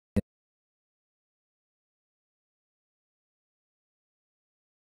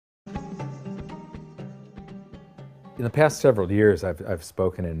In the past several years, I've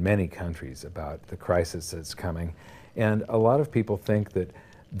spoken in many countries about the crisis that's coming, and a lot of people think that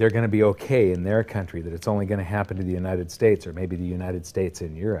they're going to be okay in their country, that it's only going to happen to the United States or maybe the United States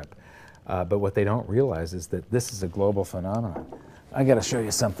in Europe. But what they don't realize is that this is a global phenomenon. I got to show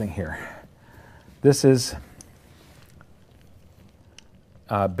you something here. This is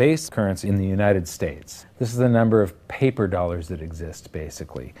base currency in the United States. This is the number of paper dollars that exist,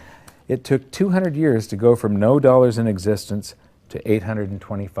 basically. It took 200 years to go from no dollars in existence to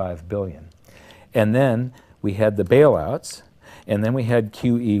 825 billion. And then we had the bailouts, and then we had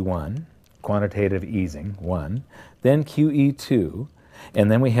QE1, quantitative easing, 1, then QE2, and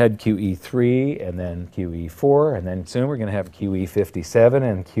then we had QE3, and then QE4, and then soon we're going to have QE57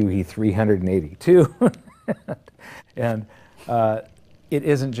 and QE382. And it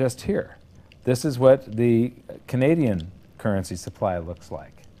isn't just here. This is what the Canadian currency supply looks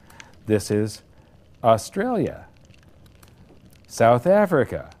like. This is Australia, South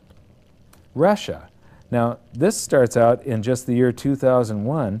Africa, Russia. Now, this starts out in just the year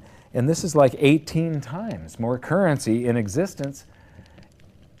 2001, and this is like 18 times more currency in existence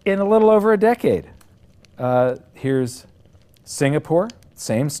in a little over a decade. Here's Singapore,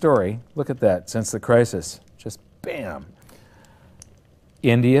 same story. Look at that, since the crisis, just bam.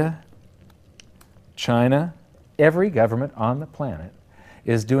 India, China, every government on the planet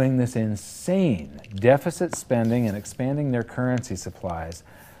is doing this insane deficit spending and expanding their currency supplies,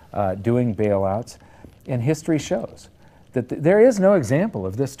 doing bailouts. And history shows that there is no example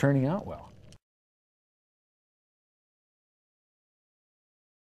of this turning out well.